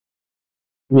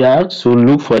We are asked to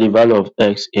look for the value of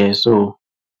x here. So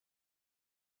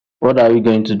what are we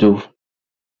going to do?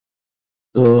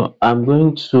 So I'm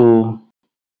going to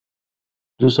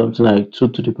do something like 2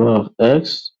 to the power of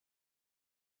x.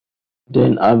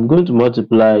 Then I'm going to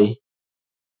multiply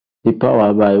the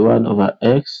power by 1 over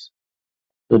x.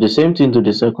 So the same thing to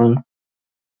the second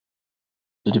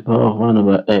to the power of 1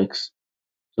 over x.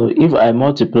 So if I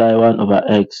multiply 1 over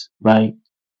x by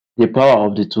the power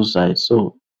of the two sides,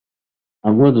 so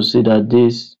I'm going to see that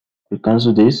this will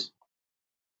cancel this.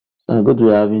 So I'm going to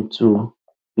be having 2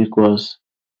 equals,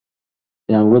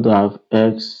 then I'm going to have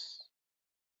x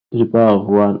to the power of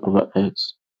 1 over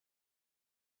x.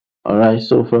 Alright,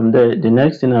 so from there, the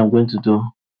next thing I'm going to do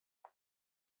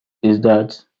is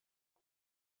that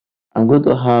I'm going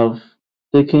to have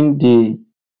taking the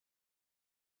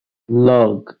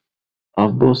log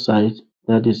of both sides,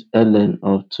 that is ln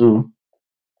of 2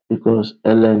 equals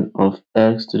ln of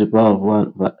x to the power of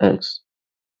 1 over x.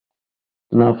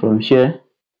 Now from here,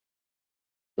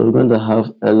 so we're going to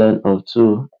have ln of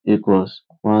 2 equals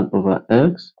 1 over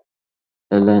x,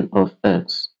 ln of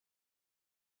x.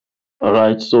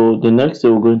 Alright, so the next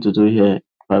thing we're going to do here,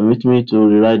 permit me to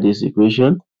rewrite this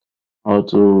equation or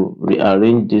to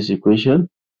rearrange this equation.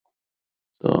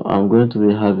 So I'm going to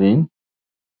be having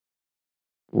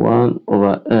 1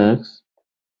 over x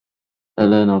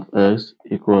ln of x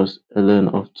equals ln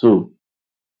of 2.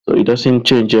 So it doesn't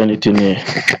change anything here.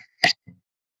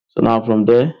 So now from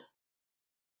there,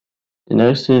 the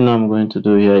next thing I'm going to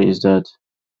do here is that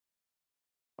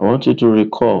I want you to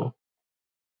recall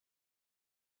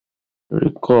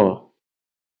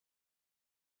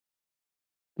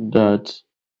that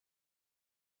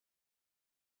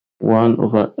 1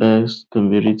 over x can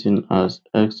be written as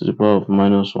x to the power of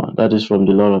minus 1. That is from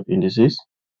the law of indices.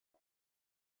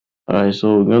 Alright,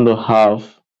 so we're going to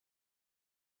have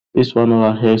this 1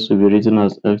 over x to be written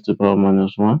as x to the power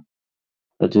minus 1.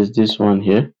 That is this one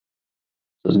here.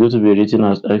 So it's going to be written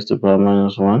as x to the power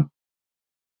minus 1.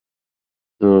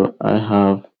 So I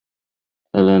have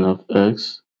ln of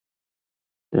x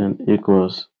then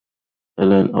equals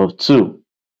ln of 2.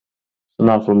 So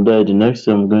now from there, the next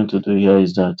thing I'm going to do here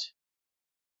is that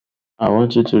I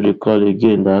want you to recall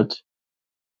again that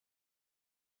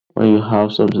when you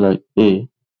have something like a,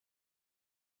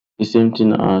 the same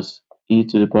thing as e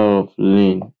to the power of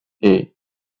ln a.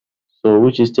 So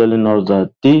which is telling us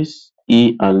that this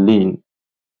e and ln,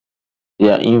 they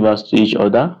are inverse to each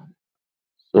other.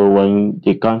 So when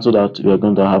they cancel out, we are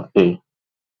going to have a.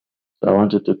 So I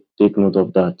want you to take note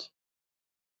of that.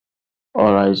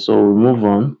 Alright, so we move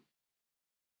on.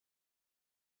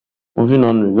 Moving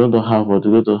on, we're going to have what?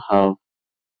 We're going to have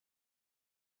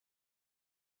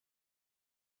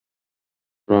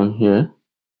from here.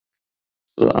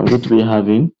 So I'm going to be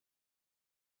having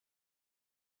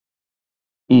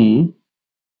e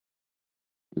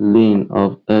ln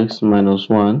of x minus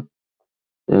 1,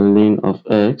 then ln of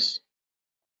x,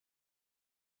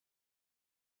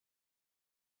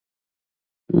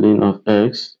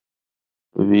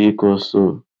 will be equals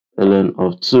to ln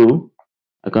of 2.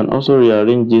 I can also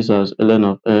rearrange this as ln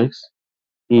of x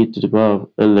e to the power of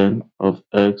ln of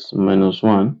x minus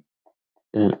 1,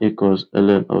 then equals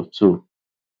ln of 2.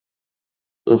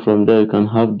 So from there, you can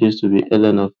have this to be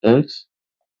ln of x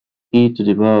e to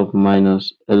the power of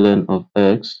minus ln of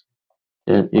x,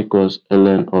 then equals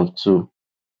ln of 2.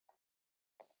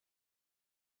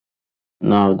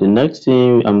 Now, the next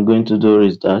thing I'm going to do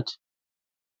is that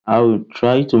I will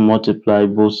try to multiply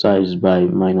both sides by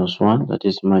minus 1, that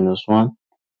is minus 1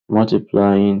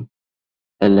 multiplying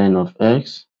ln of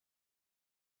x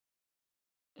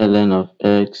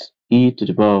e to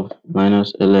the power of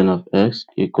minus ln of x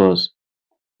equals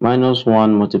minus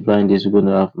 1 multiplying this, we're going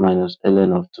to have minus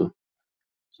ln of 2.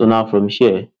 So now from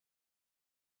here,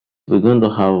 we're going to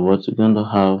have what? We're going to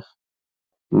have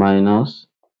minus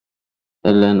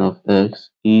ln of x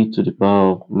e to the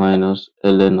power of minus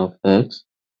ln of x,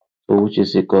 so which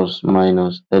is equals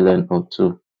minus ln of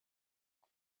 2.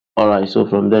 Alright, so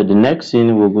from there, the next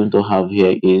thing we're going to have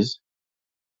here is,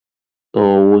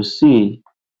 so we'll see,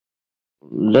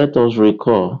 let us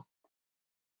recall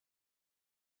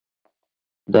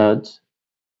that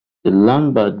the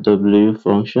Lambert W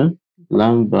function,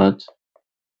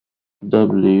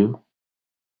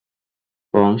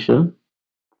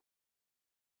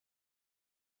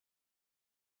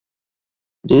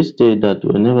 they state that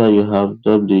whenever you have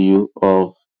w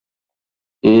of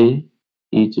a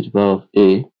e to the power of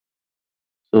a,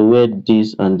 so where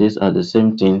this and this are the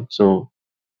same thing, so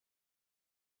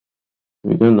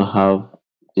we're going to have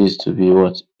this to be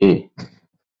what? A.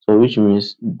 So which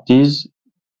means this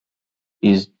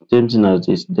is same thing as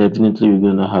this, definitely we're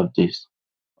going to have this.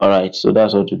 All right, so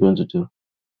that's what we're going to do.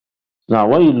 Now,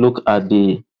 when you look at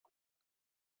the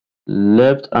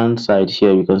left hand side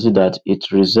here, you can see that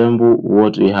it resembles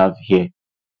what we have here.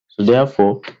 So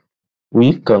therefore,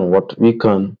 we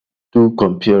can do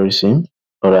comparison.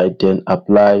 All right, then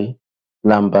apply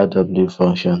lambda w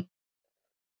function.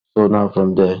 So now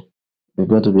from there, we're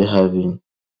going to be having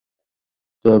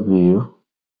w,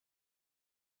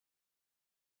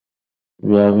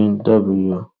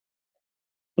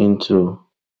 into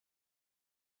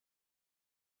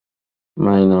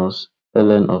minus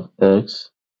ln of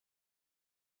x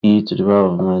e to the power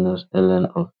of minus ln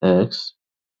of x,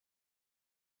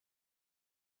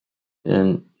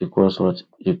 then equals what?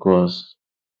 Equals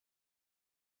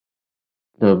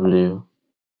w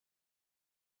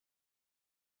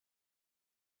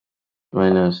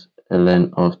minus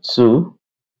ln of 2.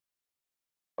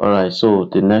 Alright, so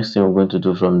the next thing we're going to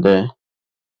do from there,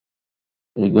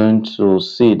 we're going to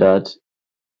see that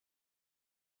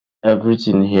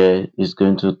everything here is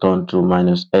going to turn to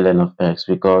minus ln of x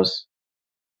because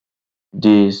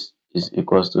this is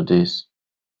equals to this.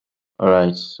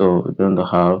 Alright, so we're going to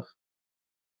have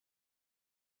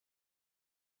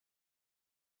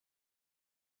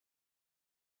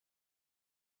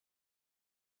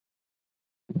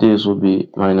this will be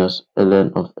minus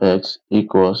ln of x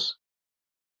equals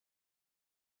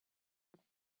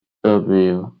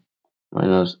w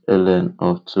minus ln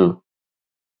of 2.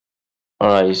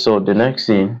 Alright, so the next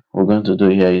thing we're going to do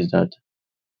here is that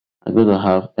I'm going to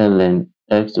have ln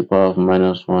x to the power of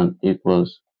minus 1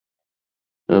 equals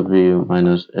w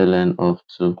minus ln of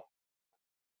 2.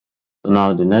 So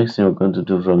now the next thing we're going to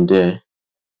do from there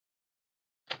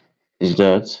is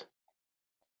that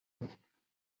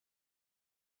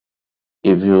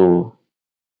if you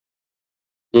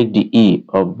take the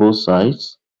of both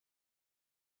sides,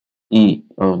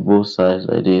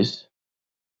 like this,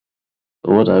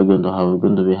 so what are we going to have? We're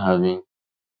going to be having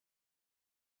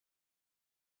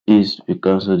this, we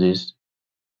cancel this,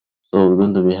 so we're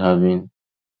going to be having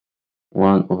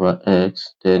 1 over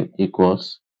x then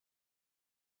equals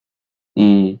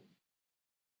w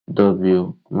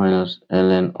minus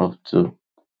ln of 2.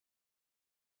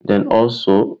 Then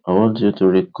also I want you to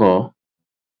recall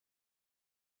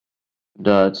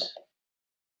that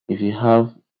if you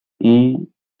have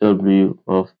w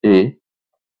of a,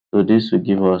 so this will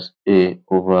give us a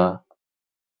over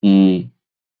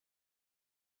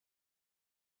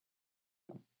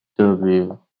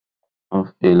w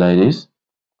of a like this.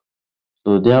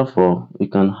 So therefore we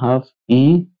can have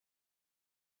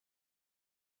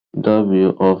w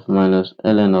of minus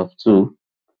ln of 2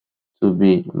 to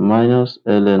be minus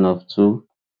ln of 2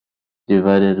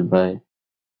 divided by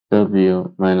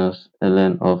w minus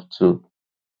ln of 2.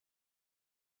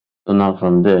 So now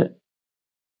from there,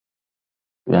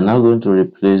 we are now going to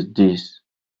replace this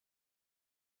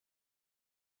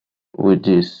with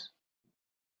this.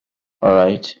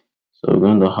 Alright, so we're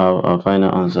going to have our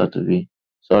final answer to be,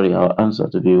 our answer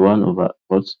to be 1 over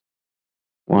what?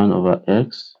 1 over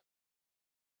x,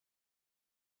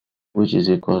 which is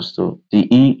equals to, the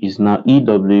is now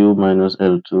ew minus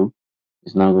L2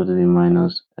 is now going to be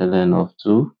minus ln of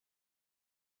 2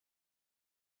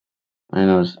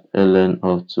 minus ln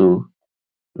of 2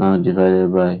 now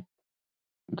divided by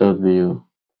w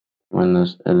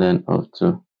minus ln of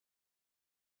 2.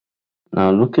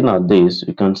 Now looking at this,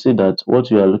 we can see that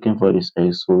what we are looking for is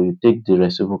x, so we take the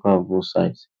reciprocal of both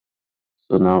sides.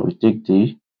 So now we take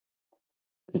the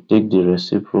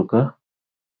reciprocal.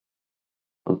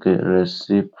 Okay,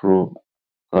 reciprocal.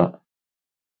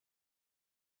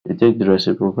 We take the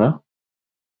reciprocal,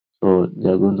 so they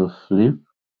are going to flip.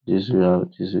 This will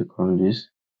have this will come this.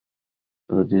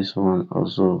 So this one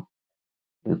also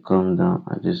will come down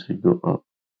and this will go up.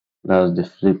 That's the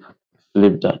flip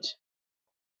that.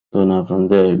 So now from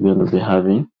there we're going to be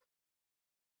having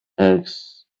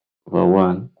x over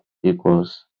 1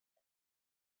 equals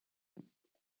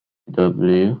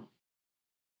w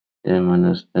then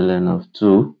minus ln of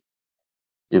 2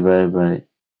 divided by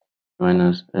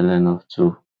minus ln of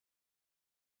 2.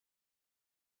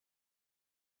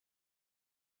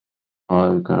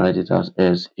 Or we can write it as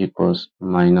s equals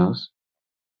minus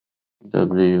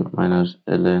w minus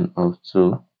ln of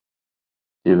 2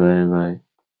 divided by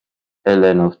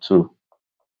ln of 2.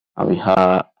 And we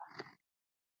have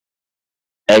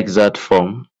exact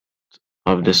form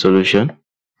of the solution.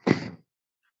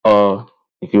 Or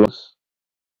if you s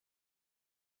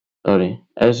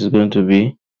is going to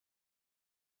be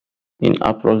in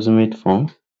approximate form.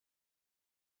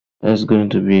 S is going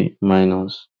to be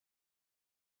minus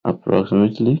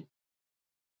approximately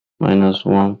minus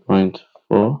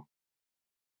 1.44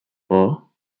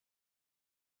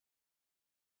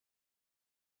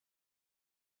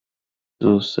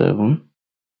 27.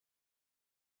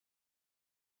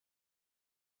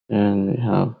 And we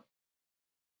have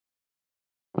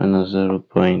minus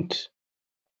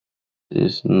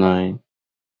 0.69314.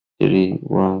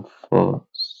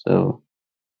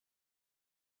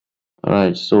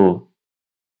 Alright, so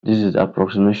this is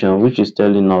approximation, which is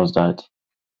telling us that,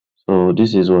 so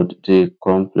this is what the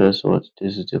complex, what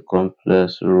this is the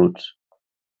complex root.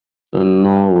 So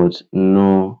no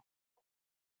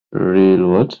real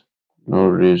what? No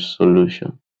real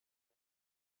solution.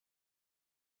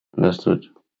 Understood?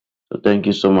 So thank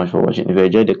you so much for watching. If you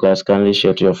enjoyed the class, kindly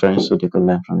share to your friends so they can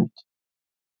learn from it.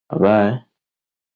 Bye bye.